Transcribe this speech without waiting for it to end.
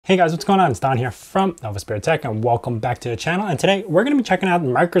Hey guys, what's going on? It's Don here from Novaspirit Tech and welcome back to the channel. And today we're going to be checking out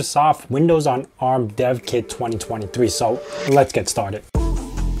Microsoft Windows on ARM Dev Kit 2023. So let's get started.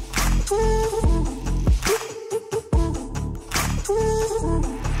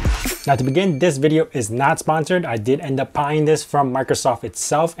 Now to begin, this video is not sponsored. I did end up buying this from Microsoft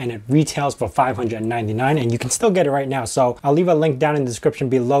itself and it retails for $599 and you can still get it right now. So I'll leave a link down in the description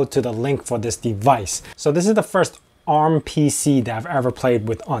below to the link for this device. So this is the first ARM PC that I've ever played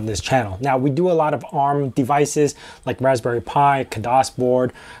with on this channel. Now we do a lot of ARM devices like Raspberry Pi, Kados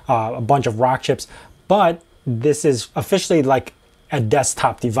board, a bunch of rock chips, but this is officially like a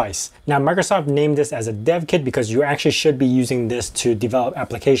desktop device. Now Microsoft named this as a dev kit because you actually should be using this to develop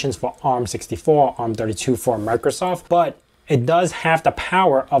applications for ARM64, ARM32 for Microsoft, but it does have the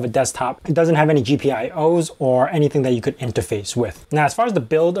power of a desktop. It doesn't have any GPIOs or anything that you could interface with. Now as far as the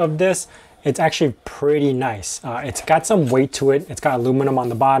build of this, it's actually pretty nice. It's got some weight to it. It's got aluminum on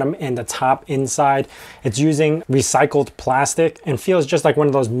the bottom and the top inside. It's using recycled plastic and feels just like one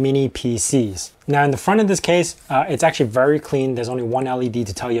of those mini PCs. Now in the front of this case, it's actually very clean. There's only one LED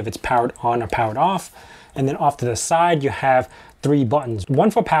to tell you if it's powered on or powered off. And then off to the side, you have 3 buttons. One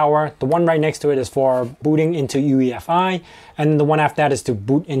for power, the one right next to it is for booting into UEFI, and the one after that is to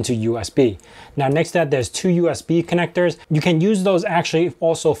boot into USB. Now next to that, there's 2 USB connectors. You can use those actually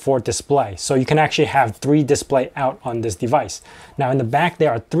also for display. So you can actually have 3 display out on this device. Now in the back,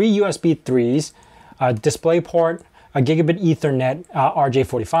 there are 3 USB 3s, a display port, a gigabit Ethernet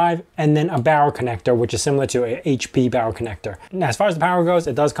RJ45, and then a barrel connector, which is similar to a HP barrel connector. Now, as far as the power goes,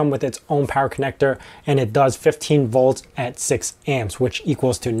 it does come with its own power connector, and it does 15 volts at 6 amps, which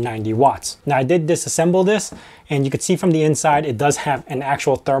equals to 90 watts. Now, I did disassemble this, and you can see from the inside, it does have an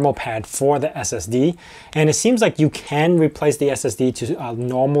actual thermal pad for the SSD, and it seems like you can replace the SSD to a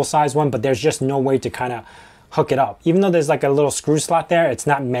normal size one, but there's just no way to kind of hook it up. Even though there's like a little screw slot there, it's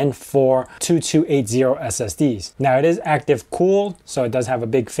not meant for 2280 SSDs. Now it is active cooled, so it does have a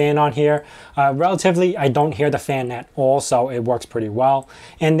big fan on here. Relatively, I don't hear the fan at all, so it works pretty well.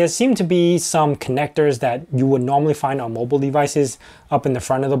 And there seem to be some connectors that you would normally find on mobile devices up in the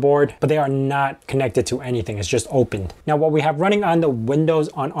front of the board, but they are not connected to anything. It's just opened. Now what we have running on the Windows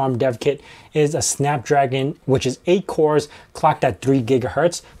on ARM Dev Kit is a Snapdragon, which is 8 cores clocked at 3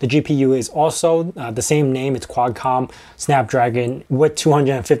 gigahertz. The GPU is also the same name. It's Qualcomm Snapdragon with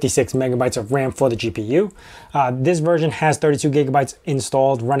 256 megabytes of RAM for the GPU. This version has 32 gigabytes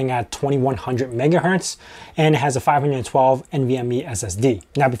installed running at 2100 megahertz and it has a 512 NVMe SSD.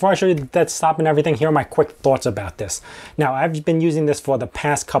 Now before I show you the desktop and everything, here are my quick thoughts about this. Now I've been using this for the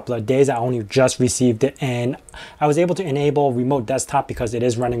past couple of days. I only just received it and I was able to enable remote desktop because it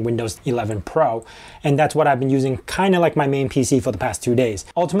is running Windows 11 Pro, and that's what I've been using kind of like my main PC for the past 2 days.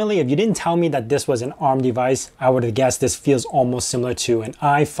 Ultimately, if you didn't tell me that this was an ARM device, I would have guessed this feels almost similar to an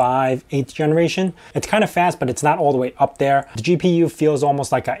i5 8th generation. It's kind of fast, but it's not all the way up there. The GPU feels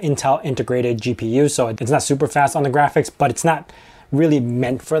almost like an Intel integrated GPU, so it's not super fast on the graphics, but it's not really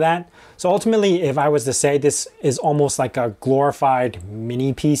meant for that. So ultimately, if I was to say, this is almost like a glorified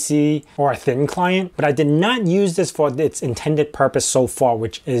mini PC or a thin client, but I did not use this for its intended purpose so far,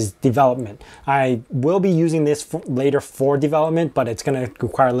 which is development. I will be using this later for development, but it's going to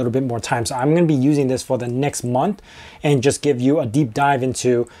require a little bit more time. So I'm going to be using this for the next month and just give you a deep dive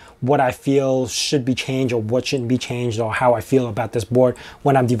into what I feel should be changed or what shouldn't be changed, or how I feel about this board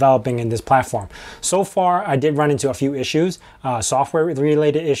when I'm developing in this platform. So far, I did run into a few issues, software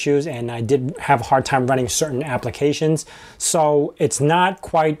related issues, and I did have a hard time running certain applications. So it's not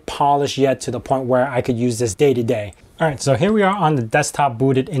quite polished yet to the point where I could use this day to day. All right, so here we are on the desktop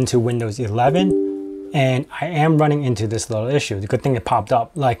booted into Windows 11. And I am running into this little issue. The good thing it popped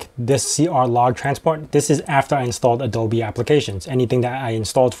up, like this CR log transport. This is after I installed Adobe applications. Anything that I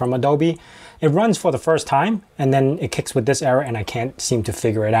installed from Adobe, it runs for the first time and then it kicks with this error and I can't seem to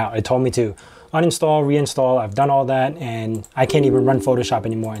figure it out. It told me to uninstall, reinstall. I've done all that and I can't even run Photoshop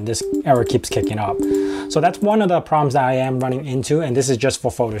anymore and this error keeps kicking up. So that's one of the problems that I am running into, and this is just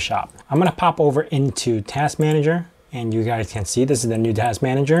for Photoshop. I'm gonna pop over into Task Manager and you guys can see this is the new Task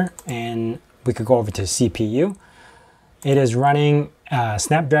Manager, and we could go over to CPU. It is running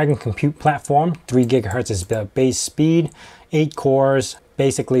Snapdragon compute platform. 3 gigahertz is the base speed, 8 cores.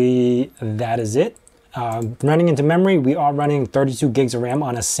 Basically, that is it. Running into memory, we are running 32 gigs of RAM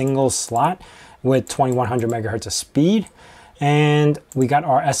on a single slot with 2100 megahertz of speed. And we got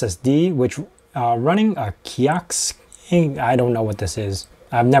our SSD, which running a Kiox. I don't know what this is.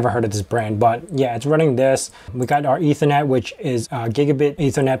 I've never heard of this brand, but yeah, it's running this. We got our Ethernet, which is a gigabit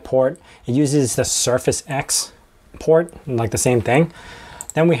Ethernet port. It uses the Surface X port, like the same thing.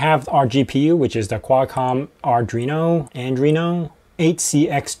 Then we have our GPU, which is the Qualcomm Adreno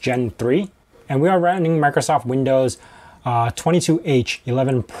 8CX Gen 3, and we are running Microsoft Windows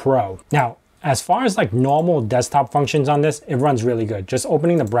 22H11 Pro. Now, as far as like normal desktop functions on this, it runs really good. Just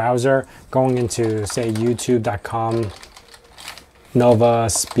opening the browser, going into say youtube.com,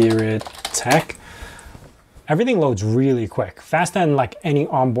 Novaspirit Tech, everything loads really quick, faster than like any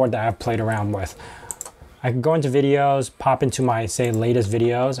ARM board that I've played around with. I can go into videos, pop into my, say, latest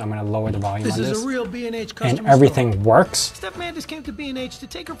videos. I'm gonna lower the volume on this. This is a real B&H customer and everything works. Steph Mandis came to B&H to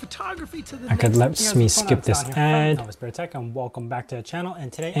take her photography to the I could let me skip this ad. Novaspirit Tech, and welcome back to the channel.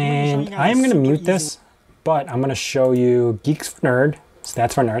 And today, I am gonna mute this, but I'm gonna show you Geeks for Nerd,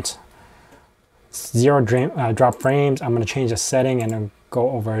 Stats for Nerds, 0 drop frames. I'm gonna change the setting and then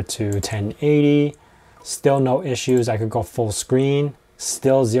go over to 1080. Still no issues. I could go full screen.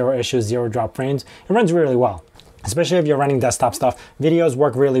 Still 0 issues, 0 drop frames. It runs really well, especially if you're running desktop stuff. Videos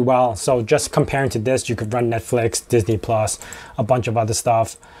work really well. So just comparing to this, you could run Netflix, Disney Plus, a bunch of other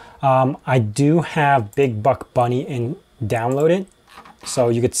stuff. I do have Big Buck Bunny downloaded. So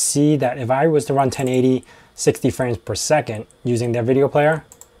you could see that if I was to run 1080, 60 frames per second using their video player,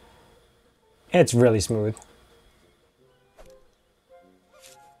 it's really smooth.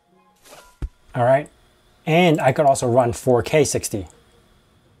 All right. And I could also run 4K 60.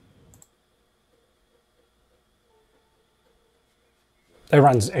 It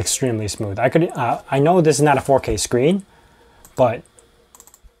runs extremely smooth. I know this is not a 4K screen, but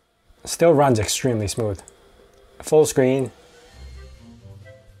still runs extremely smooth. Full screen.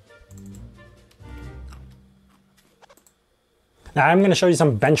 Now I'm going to show you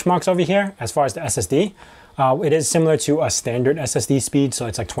some benchmarks over here as far as the SSD. It is similar to a standard SSD speed, so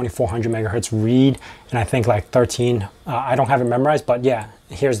it's like 2400 megahertz read, and I think like 13. I don't have it memorized, but yeah,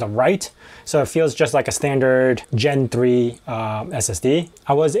 here's the write. So it feels just like a standard Gen 3 SSD.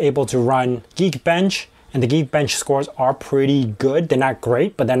 I was able to run Geekbench, and the Geekbench scores are pretty good. They're not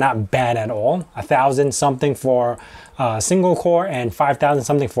great, but they're not bad at all. 1000 something for single core and 5000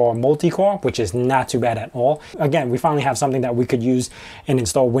 something for multi-core, which is not too bad at all. Again, we finally have something that we could use and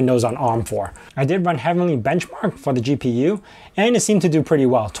install Windows on ARM for. I did run Heavenly Benchmark for the GPU, and it seemed to do pretty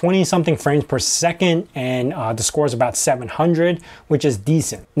well. 20 something frames per second, and the score is about 700, which is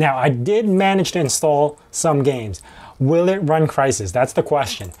decent. Now, I did manage to install some games. Will it run Crysis? That's the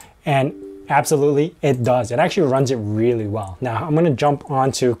question. And absolutely, it does. It actually runs it really well. Now, I'm gonna jump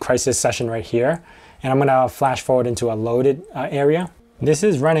onto Crysis session right here, and I'm gonna flash forward into a loaded area. This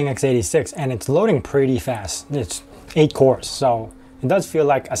is running x86, and it's loading pretty fast. It's 8 cores, so it does feel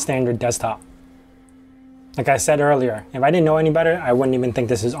like a standard desktop. Like I said earlier, if I didn't know any better, I wouldn't even think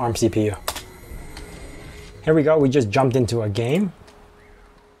this is ARM CPU. Here we go, we just jumped into a game,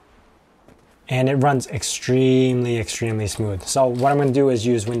 and it runs extremely, extremely smooth. So what I'm gonna do is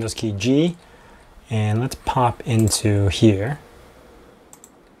use Windows key G, and let's pop into here.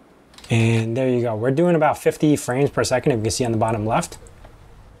 And there you go. We're doing about 50 frames per second, if you can see on the bottom left.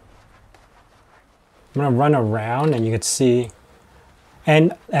 I'm gonna run around and you can see.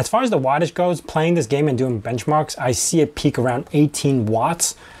 And as far as the wattage goes, playing this game and doing benchmarks, I see it peak around 18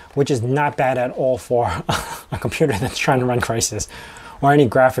 watts, which is not bad at all for a computer that's trying to run Crysis or any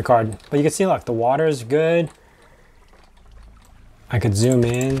graphic card. But you can see, look, the water is good. I could zoom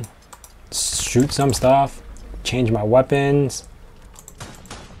in, shoot some stuff, change my weapons.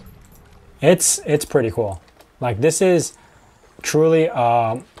 It's pretty cool. Like, this is truly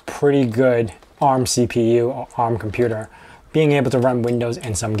a pretty good ARM CPU or ARM computer, being able to run Windows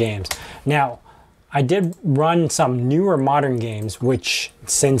and some games. Now, I did run some newer modern games, which,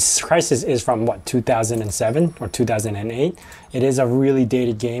 since Crysis is from what, 2007 or 2008, it is a really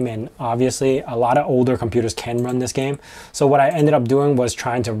dated game, and obviously a lot of older computers can run this game. So what I ended up doing was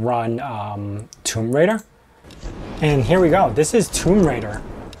trying to run Tomb Raider. And here we go. This is Tomb Raider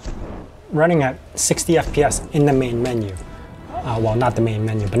running at 60 FPS in the main menu. Well, not the main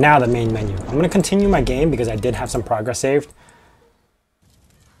menu, but now the main menu. I'm gonna continue my game because I did have some progress saved.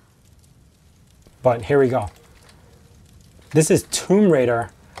 But here we go. This is Tomb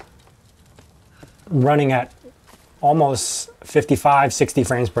Raider running at almost 55, 60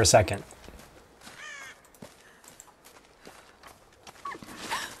 frames per second.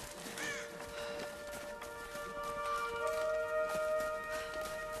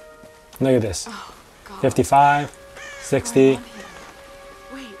 Look at this. Oh, 55, 60.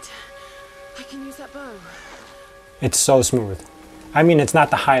 Wait, I can use that bow. It's so smooth. I mean, it's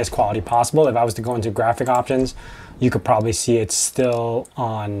not the highest quality possible. If I was to go into graphic options, you could probably see it's still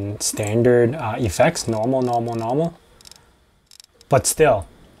on standard effects, normal. But still,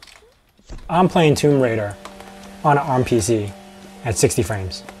 I'm playing Tomb Raider on an ARM PC at 60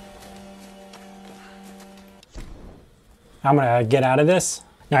 frames. I'm gonna get out of this.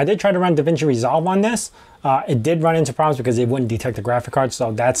 Now I did try to run Davinci Resolve on this. It did run into problems because it wouldn't detect the graphic card,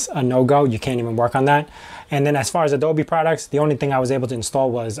 so that's a no-go. You can't even work on that. And then as far as Adobe products, the only thing I was able to install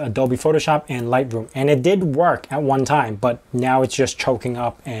was Adobe Photoshop and Lightroom. And it did work at one time, but now it's just choking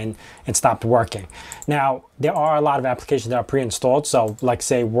up and it stopped working. Now, there are a lot of applications that are pre-installed, so like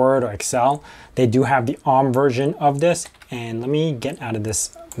say Word or Excel, they do have the ARM version of this. And let me get out of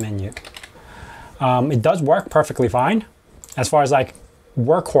this menu. It does work perfectly fine. As far as like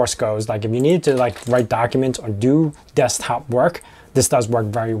workhorse goes, like if you need to like write documents or do desktop work, this does work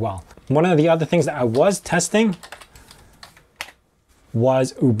very well. One of the other things that I was testing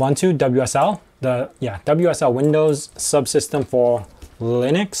was Ubuntu WSL, WSL Windows subsystem for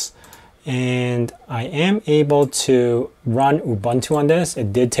Linux, and I am able to run Ubuntu on this.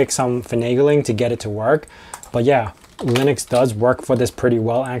 It did take some finagling to get it to work, but yeah, Linux does work for this pretty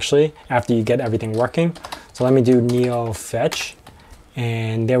well actually after you get everything working. So let me do neo fetch.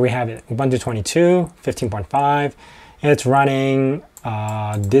 And there we have it, Ubuntu 22, 15.5. It's running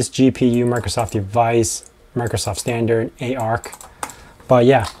this GPU, Microsoft device, Microsoft standard, ARC. But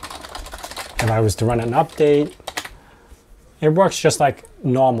yeah, if I was to run an update, it works just like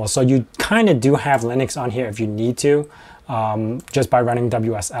normal. So you kind of do have Linux on here if you need to, just by running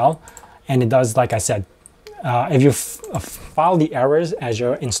WSL. And it does, like I said, if you follow the errors as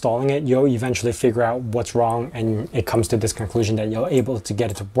you're installing it, you'll eventually figure out what's wrong, and it comes to this conclusion that you're able to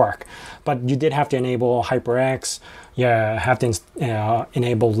get it to work. But you did have to enable HyperX, you have to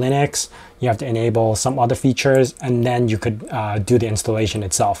enable Linux, you have to enable some other features, and then you could do the installation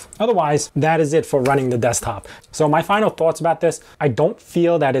itself. Otherwise, that is it for running the desktop. So my final thoughts about this, I don't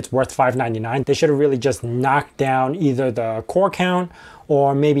feel that it's worth $599. They should have really just knocked down either the core count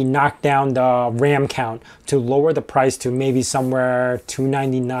or maybe knock down the RAM count to lower the price to maybe somewhere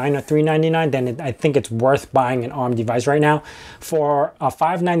 $299 or $399, then I think it's worth buying an ARM device right now. For a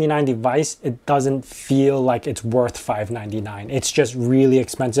 $599 device, it doesn't feel like it's worth $599. It's just really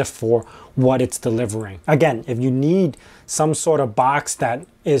expensive for what it's delivering. Again, if you need some sort of box that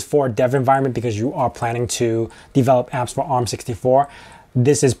is for a dev environment because you are planning to develop apps for ARM64,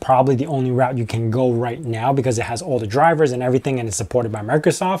 this is probably the only route you can go right now because it has all the drivers and everything and it's supported by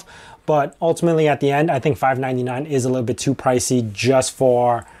Microsoft. But ultimately at the end, I think $599 is a little bit too pricey just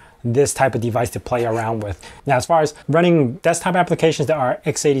for this type of device to play around with. Now, as far as running desktop applications that are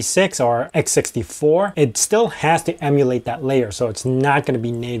x86 or x64, it still has to emulate that layer. So it's not going to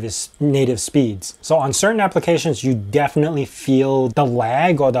be native speeds. So on certain applications, you definitely feel the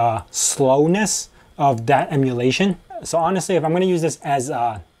lag or the slowness of that emulation. So honestly, if I'm going to use this as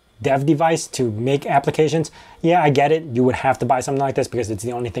a dev device to make applications, yeah, I get it. You would have to buy something like this because it's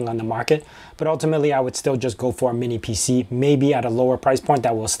the only thing on the market. But ultimately, I would still just go for a mini PC, maybe at a lower price point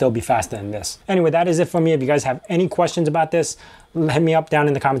that will still be faster than this. Anyway, that is it for me. If you guys have any questions about this, hit me up down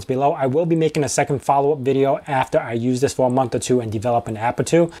in the comments below. I will be making a second follow-up video after I use this for a month or two and develop an app or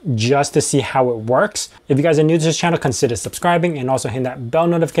two just to see how it works. If you guys are new to this channel, consider subscribing and also hit that bell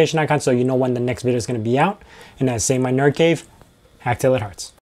notification icon so you know when the next video is going to be out. And as I say in my nerd cave, hack till it hurts.